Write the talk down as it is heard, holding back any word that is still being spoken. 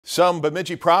Some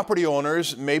Bemidji property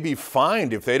owners may be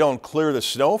fined if they don't clear the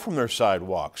snow from their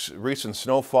sidewalks. Recent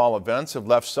snowfall events have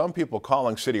left some people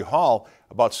calling City Hall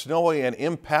about snowy and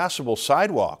impassable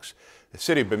sidewalks. The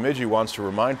City of Bemidji wants to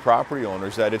remind property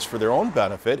owners that it's for their own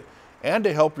benefit and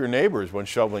to help your neighbors when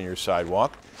shoveling your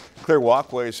sidewalk. Clear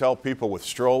walkways help people with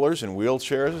strollers and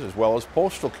wheelchairs as well as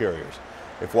postal carriers.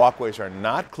 If walkways are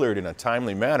not cleared in a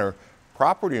timely manner,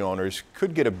 property owners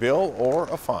could get a bill or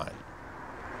a fine.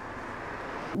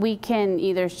 We can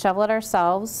either shovel it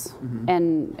ourselves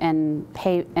and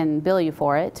pay and bill you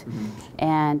for it,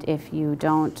 and if you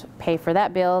don't pay for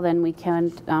that bill, then we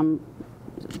can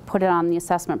put it on the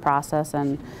assessment process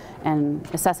and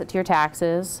assess it to your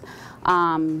taxes.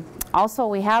 Also,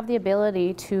 we have the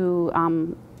ability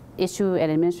to issue an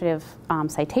administrative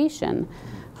citation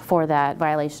for that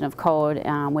violation of code,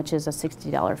 which is a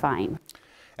 $60 fine.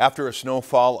 After a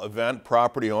snowfall event,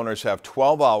 property owners have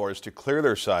 12 hours to clear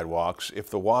their sidewalks. If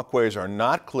the walkways are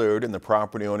not cleared and the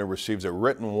property owner receives a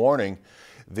written warning,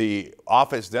 the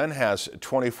office then has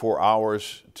 24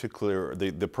 hours to clear.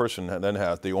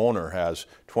 The owner has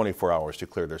 24 hours to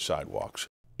clear their sidewalks.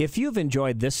 If you've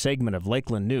enjoyed this segment of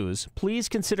Lakeland News, please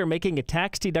consider making a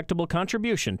tax-deductible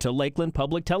contribution to Lakeland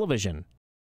Public Television.